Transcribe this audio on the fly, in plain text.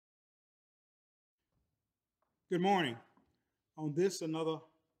Good morning. On this, another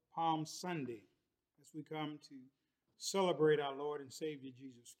Palm Sunday, as we come to celebrate our Lord and Savior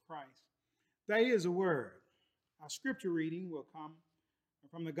Jesus Christ, there is a word. Our scripture reading will come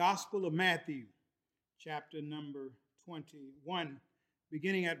from the Gospel of Matthew, chapter number 21,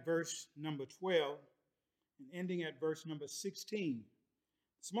 beginning at verse number 12 and ending at verse number 16.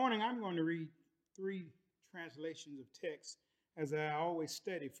 This morning, I'm going to read three translations of text, as I always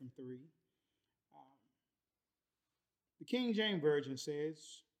study from three. The King James Version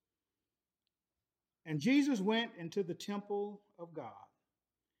says, "And Jesus went into the temple of God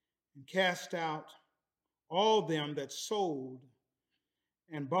and cast out all them that sold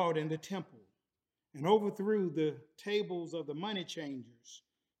and bought in the temple, and overthrew the tables of the money changers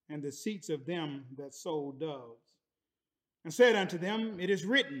and the seats of them that sold doves, and said unto them, It is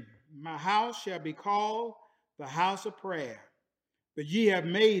written, My house shall be called the house of prayer, but ye have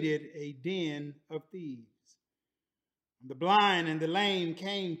made it a den of thieves. And the blind and the lame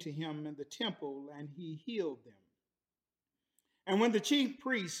came to him in the temple, and he healed them. And when the chief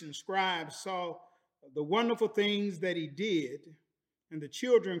priests and scribes saw the wonderful things that he did, and the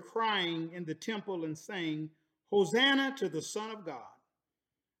children crying in the temple and saying, Hosanna to the Son of God,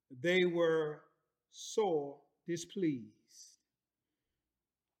 they were sore displeased,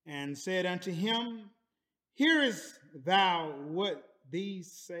 and said unto him, Hearest thou what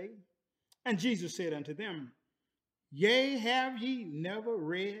these say? And Jesus said unto them, Yea, have ye never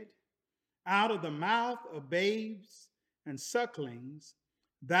read, Out of the mouth of babes and sucklings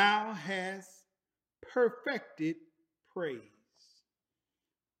thou hast perfected praise.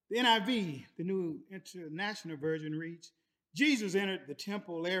 The NIV, the New International Version, reads, Jesus entered the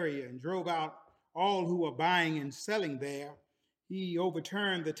temple area and drove out all who were buying and selling there. He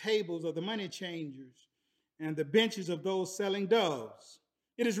overturned the tables of the money changers and the benches of those selling doves.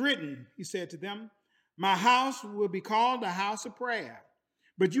 It is written, he said to them, My house will be called a house of prayer,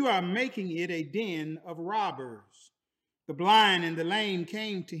 but you are making it a den of robbers. The blind and the lame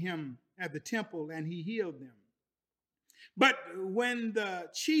came to him at the temple, and he healed them. But when the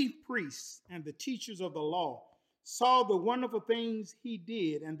chief priests and the teachers of the law saw the wonderful things he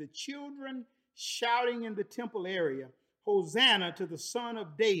did, and the children shouting in the temple area, Hosanna to the Son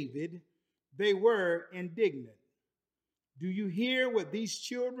of David, they were indignant. Do you hear what these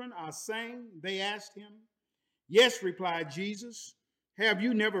children are saying? They asked him. Yes, replied Jesus. Have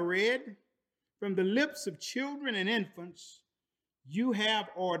you never read? From the lips of children and infants, you have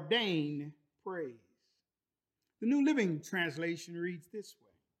ordained praise. The New Living Translation reads this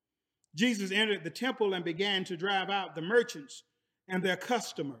way. Jesus entered the temple and began to drive out the merchants and their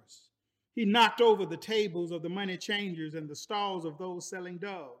customers. He knocked over the tables of the money changers and the stalls of those selling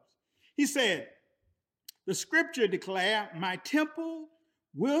doves. He said, The scripture declare, My temple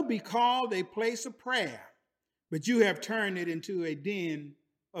will be called a place of prayer, but you have turned it into a den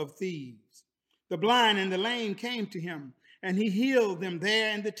of thieves. The blind and the lame came to him, and he healed them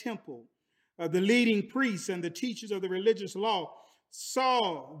there in the temple. The leading priests and the teachers of the religious law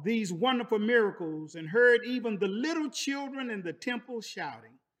saw these wonderful miracles and heard even the little children in the temple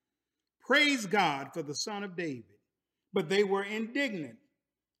shouting, Praise God for the Son of David. But they were indignant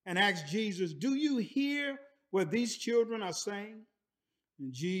and asked Jesus, Do you hear what these children are saying?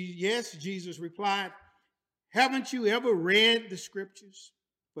 And yes, Jesus replied, Haven't you ever read the scriptures?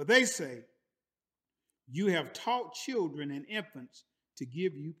 For they say, You have taught children and infants to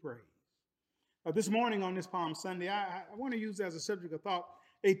give you praise. This morning on this Palm Sunday, I want to use as a subject of thought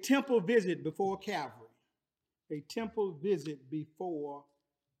a temple visit before Calvary. A temple visit before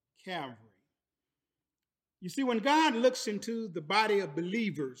Calvary. You see, when God looks into the body of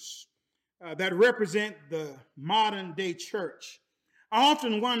believers that represent the modern day church, I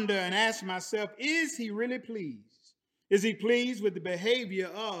often wonder and ask myself, is he really pleased? Is he pleased with the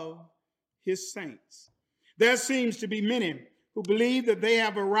behavior of his saints? There seems to be many who believe that they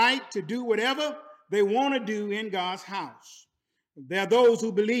have a right to do whatever they want to do in God's house. There are those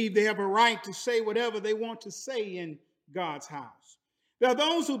who believe they have a right to say whatever they want to say in God's house. There are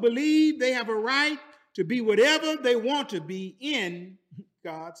those who believe they have a right to be whatever they want to be in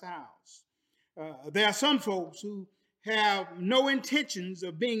God's house. There are some folks who have no intentions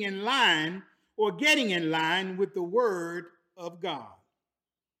of being in line or getting in line with the Word of God.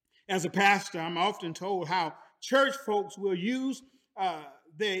 As a pastor, I'm often told how church folks will use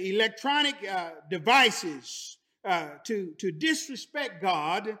their electronic devices to disrespect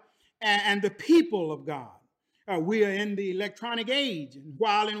God and the people of God. We are in the electronic age, and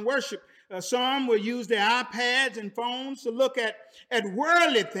while in worship, some will use their iPads and phones to look at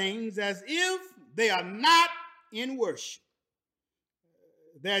worldly things as if they are not in worship.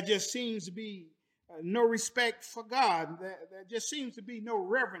 There just seems to be no respect for God. There just seems to be no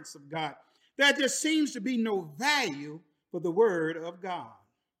reverence of God. There just seems to be no value for the word of God.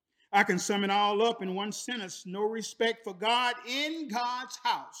 I can sum it all up in one sentence: no respect for God in God's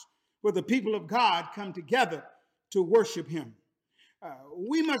house, where the people of God come together to worship him.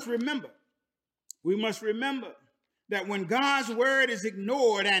 We must remember that when God's word is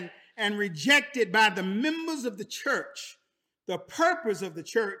ignored and rejected by the members of the church, the purpose of the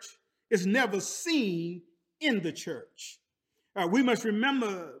church is never seen in the church. We must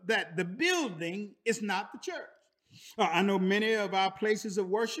remember that the building is not the church. I know many of our places of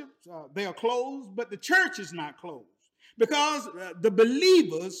worship, they are closed, but the church is not closed because the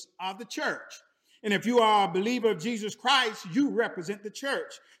believers are the church. And if you are a believer of Jesus Christ, you represent the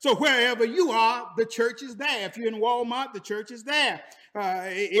church. So wherever you are, the church is there. If you're in Walmart, the church is there.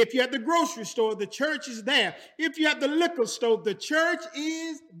 If you're at the grocery store, the church is there. If you're at the liquor store, the church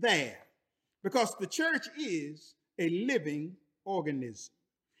is there. Because the church is a living organism.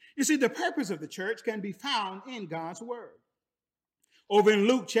 You see, the purpose of the church can be found in God's word. Over in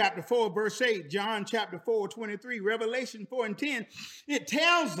Luke chapter 4, verse 8, John chapter 4, 23, Revelation 4 and 10, it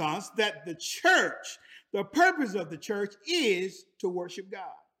tells us that the church, the purpose of the church is to worship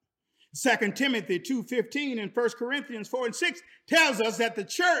God. 2 Timothy 2:15 and 1 Corinthians 4 and 6 tells us that the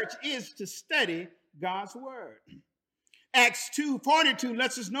church is to study God's word. Acts 2:42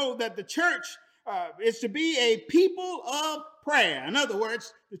 lets us know that the church is to be a people of prayer. In other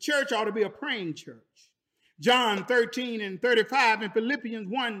words, the church ought to be a praying church. John 13 and 35 and Philippians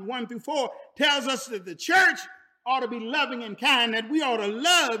 1 through 4 tells us that the church ought to be loving and kind, that we ought to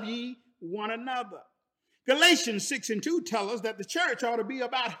love ye one another. Galatians 6 and 2 tell us that the church ought to be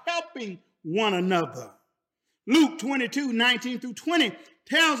about helping one another. Luke 22, 19 through 20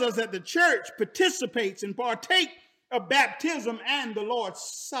 tells us that the church participates and partakes of baptism and the Lord's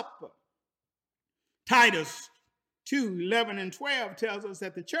Supper. Titus 2, 11 and 12 tells us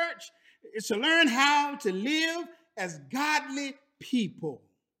that the church is to learn how to live as godly people.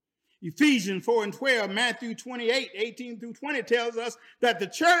 Ephesians 4 and 12, Matthew 28, 18 through 20 tells us that the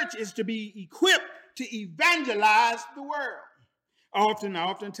church is to be equipped to evangelize the world. I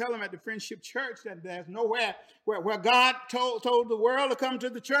often tell them at the Friendship Church that there's nowhere where God told the world to come to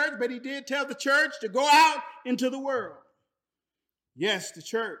the church, but he did tell the church to go out into the world. Yes, the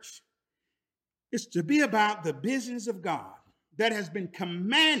church is to be about the business of God that has been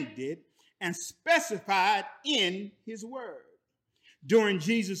commanded and specified in his word. During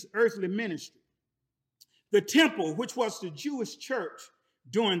Jesus' earthly ministry, the temple, which was the Jewish church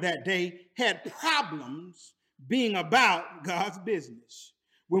during that day, had problems being about God's business.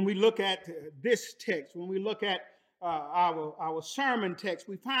 When we look at this text, when we look at our sermon text,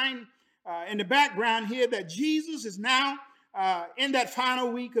 we find in the background here that Jesus is now in that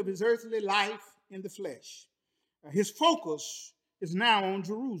final week of his earthly life in the flesh. His focus is now on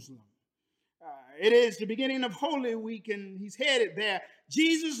Jerusalem. It is the beginning of Holy Week, and he's headed there.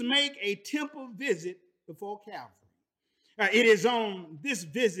 Jesus make a temple visit before Calvary. It is on this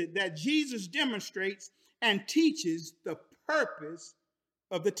visit that Jesus demonstrates and teaches the purpose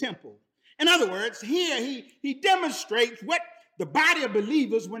of the temple. In other words, here he demonstrates what the body of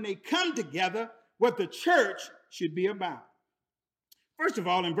believers, when they come together, what the church should be about. First of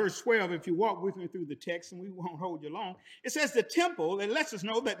all, in verse 12, if you walk with me through the text, and we won't hold you long, it says the temple, it lets us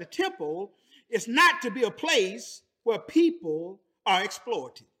know that the temple is not to be a place where people are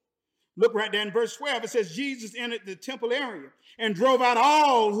exploited. Look right there in verse 12. It says Jesus entered the temple area and drove out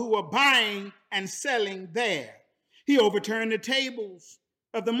all who were buying and selling there. He overturned the tables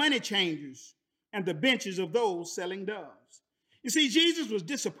of the money changers and the benches of those selling doves. You see, Jesus was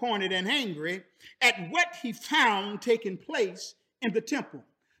disappointed and angry at what he found taking place in the temple,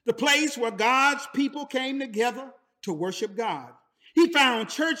 the place where God's people came together to worship God. He found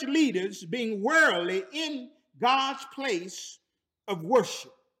church leaders being worldly in God's place of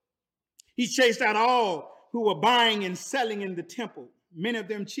worship. He chased out all who were buying and selling in the temple, many of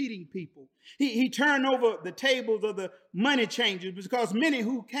them cheating people. He turned over the tables of the money changers because many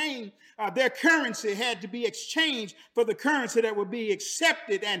who came, their currency had to be exchanged for the currency that would be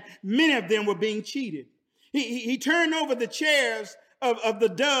accepted, and many of them were being cheated. He turned over the chairs of the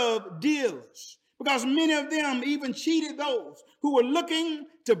dove dealers, because many of them even cheated those who were looking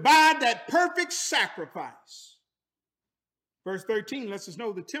to buy that perfect sacrifice. Verse 13 lets us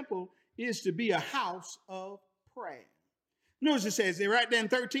know the temple is to be a house of prayer. Notice it says there right there in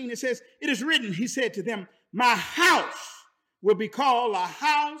 13, it says, it is written, he said to them, my house will be called a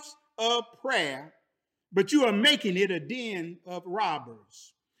house of prayer, but you are making it a den of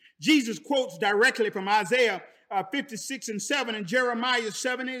robbers. Jesus quotes directly from Isaiah 56 and 7 and Jeremiah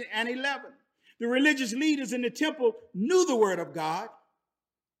 7 and 11. The religious leaders in the temple knew the word of God,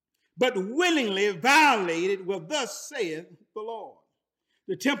 but willingly violated what thus saith the Lord.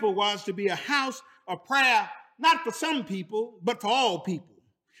 The temple was to be a house of prayer, not for some people, but for all people.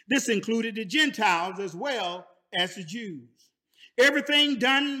 This included the Gentiles as well as the Jews. Everything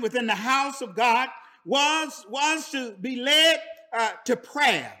done within the house of God was to be led to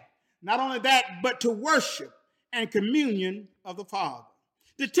prayer. Not only that, but to worship and communion of the Father.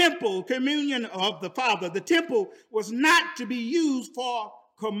 The temple, communion of the Father, the temple was not to be used for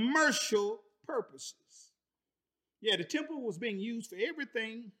commercial purposes. Yeah, the temple was being used for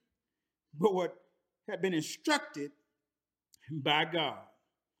everything but what had been instructed by God.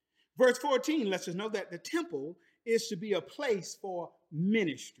 Verse 14 lets us know that the temple is to be a place for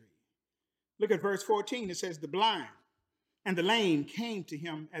ministry. Look at verse 14. It says, the blind and the lame came to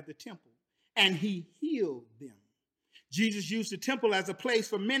him at the temple, and he healed them. Jesus used the temple as a place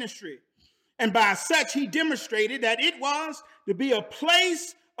for ministry, and by such he demonstrated that it was to be a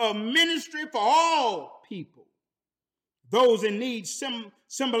place of ministry for all people. Those in need,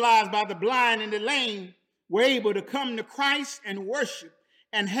 symbolized by the blind and the lame, were able to come to Christ and worship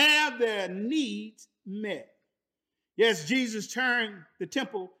and have their needs met. Yes, Jesus turned the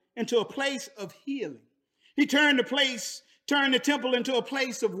temple into a place of healing. He turned the temple into a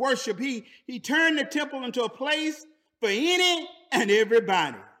place of worship. He turned the temple into a place for any and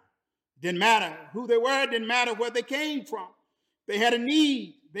everybody. Didn't matter who they were, didn't matter where they came from. They had a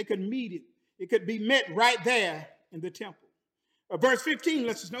need, they could meet it. It could be met right there in the temple. Verse 15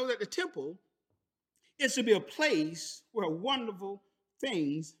 lets us know that the temple is to be a place where wonderful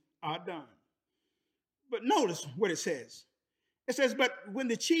things are done. But notice what it says. It says, but when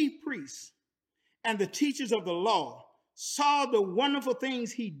the chief priests and the teachers of the law saw the wonderful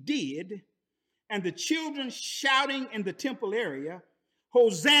things he did, and the children shouting in the temple area,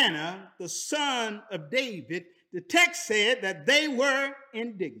 Hosanna, the son of David, the text said that they were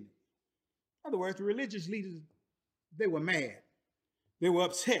indignant. In other words, the religious leaders, they were mad. They were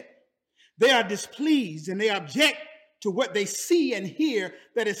upset. They are displeased and they object to what they see and hear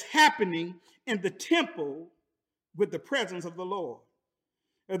that is happening in the temple with the presence of the Lord.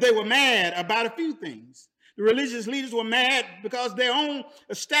 They were mad about a few things. The religious leaders were mad because their own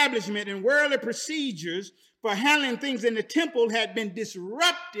establishment and worldly procedures for handling things in the temple had been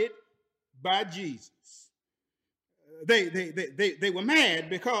disrupted by Jesus. They were mad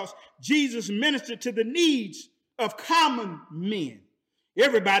because Jesus ministered to the needs of common men.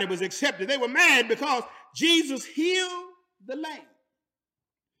 Everybody was accepted. They were mad because Jesus healed the lame.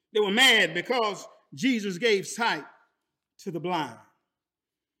 They were mad because Jesus gave sight to the blind.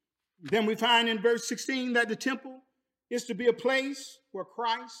 Then we find in verse 16 that the temple is to be a place where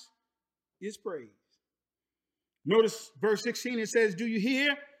Christ is praised. Notice verse 16, it says, do you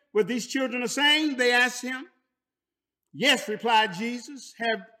hear what these children are saying? They asked him. Yes, replied Jesus.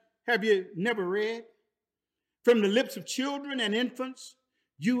 Have you never read? From the lips of children and infants,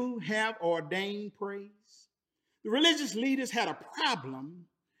 you have ordained praise. The religious leaders had a problem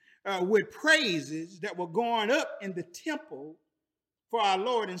with praises that were going up in the temple for our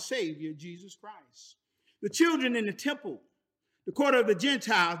Lord and Savior, Jesus Christ. The children in the temple, the court of the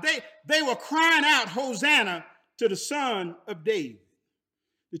Gentiles, they were crying out, Hosanna to the Son of David.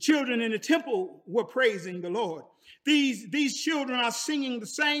 The children in the temple were praising the Lord. These children are singing the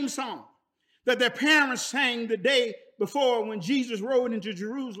same song that their parents sang the day before when Jesus rode into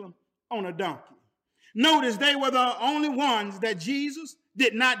Jerusalem on a donkey. Notice they were the only ones that Jesus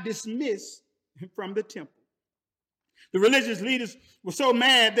did not dismiss from the temple. The religious leaders were so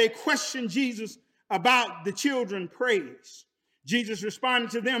mad they questioned Jesus about the children praise. Jesus responded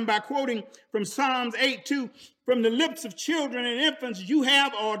to them by quoting from Psalms 8:2, from the lips of children and infants you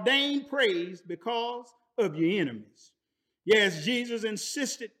have ordained praise because of your enemies. Yes, Jesus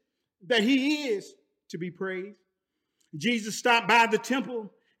insisted that he is to be praised. Jesus stopped by the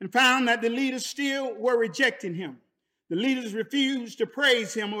temple and found that the leaders still were rejecting him. The leaders refused to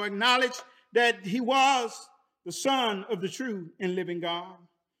praise him or acknowledge that he was the Son of the true and living God.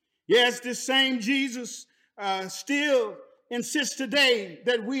 Yes, this same Jesus still insists today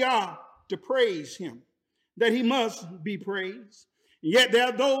that we are to praise him, that he must be praised. Yet there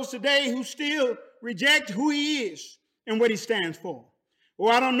are those today who still reject who he is and what he stands for.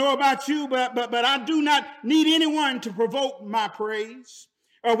 Well, I don't know about you, but I do not need anyone to provoke my praise.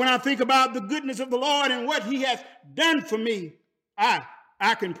 When I think about the goodness of the Lord and what he has done for me,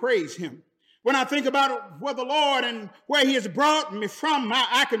 I can praise him. When I think about where the Lord and where he has brought me from,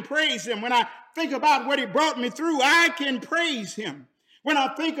 I can praise him. When I think about what he brought me through, I can praise him. When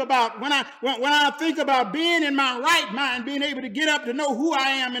I think about when I think about being in my right mind, being able to get up to know who I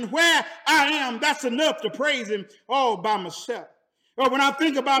am and where I am, that's enough to praise him all by myself. Or when I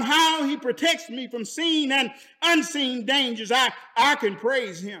think about how he protects me from seen and unseen dangers, I can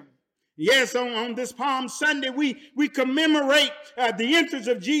praise him. Yes, on this Palm Sunday, we commemorate the entrance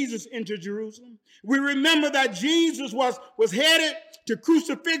of Jesus into Jerusalem. We remember that Jesus was headed to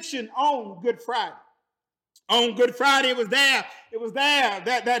crucifixion on Good Friday. On Good Friday, it was there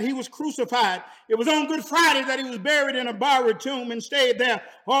that he was crucified. It was on Good Friday that he was buried in a borrowed tomb and stayed there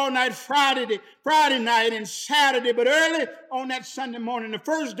all night Friday night and Saturday. But early on that Sunday morning, the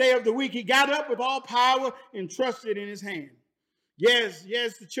first day of the week, he got up with all power entrusted in his hand. Yes,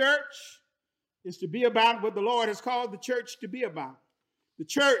 the church is to be about what the Lord has called the church to be about. The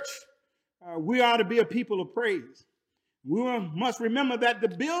church, we are to be a people of praise. We must remember that the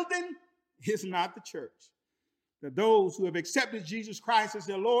building is not the church. That those who have accepted Jesus Christ as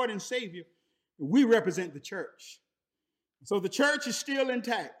their Lord and Savior, we represent the church. So the church is still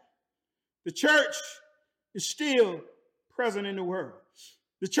intact. The church is still present in the world.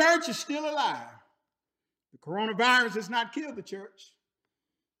 The church is still alive. The coronavirus has not killed the church.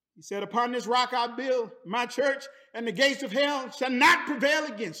 He said, upon this rock I'll build my church, and the gates of hell shall not prevail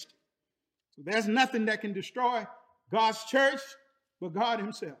against it. So there's nothing that can destroy God's church but God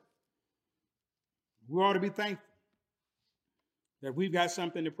himself. We ought to be thankful that we've got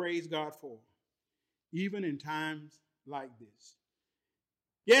something to praise God for, even in times like this.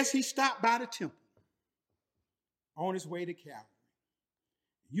 Yes, he stopped by the temple on his way to Calvary.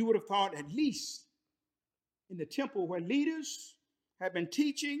 You would have thought at least in the temple where leaders had been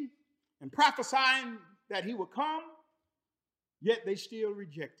teaching and prophesying that he would come, yet they still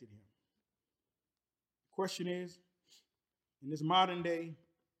rejected him. The question is, in this modern day,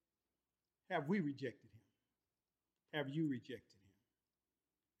 have we rejected him? Have you rejected him?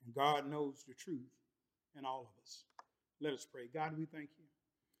 And God knows the truth in all of us. Let us pray. God, we thank you.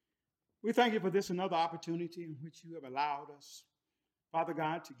 We thank you for this another opportunity in which you have allowed us, Father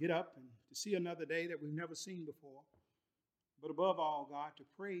God, to get up and to see another day that we've never seen before. But above all, God, to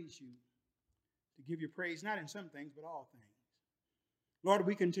praise you, to give you praise, not in some things, but all things. Lord,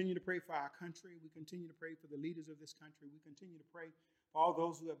 we continue to pray for our country. We continue to pray for the leaders of this country. We continue to pray for all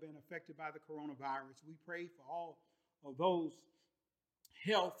those who have been affected by the coronavirus. We pray for all of those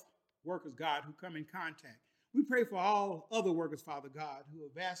health workers, God, who come in contact. We pray for all other workers, Father God, who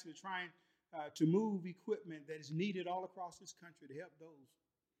are vastly trying to move equipment that is needed all across this country to help those.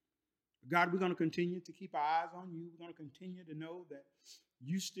 God, we're going to continue to keep our eyes on you. We're going to continue to know that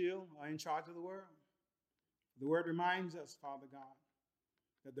you still are in charge of the world. The word reminds us, Father God,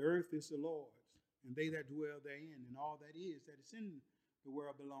 that the earth is the Lord's, and they that dwell therein, and all that is in the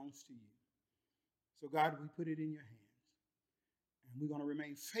world belongs to you. So, God, we put it in your hands, and we're going to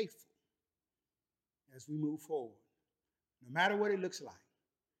remain faithful as we move forward. No matter what it looks like,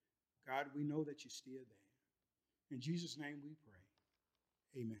 God, we know that you're still there. In Jesus' name we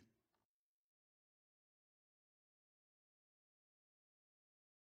pray. Amen.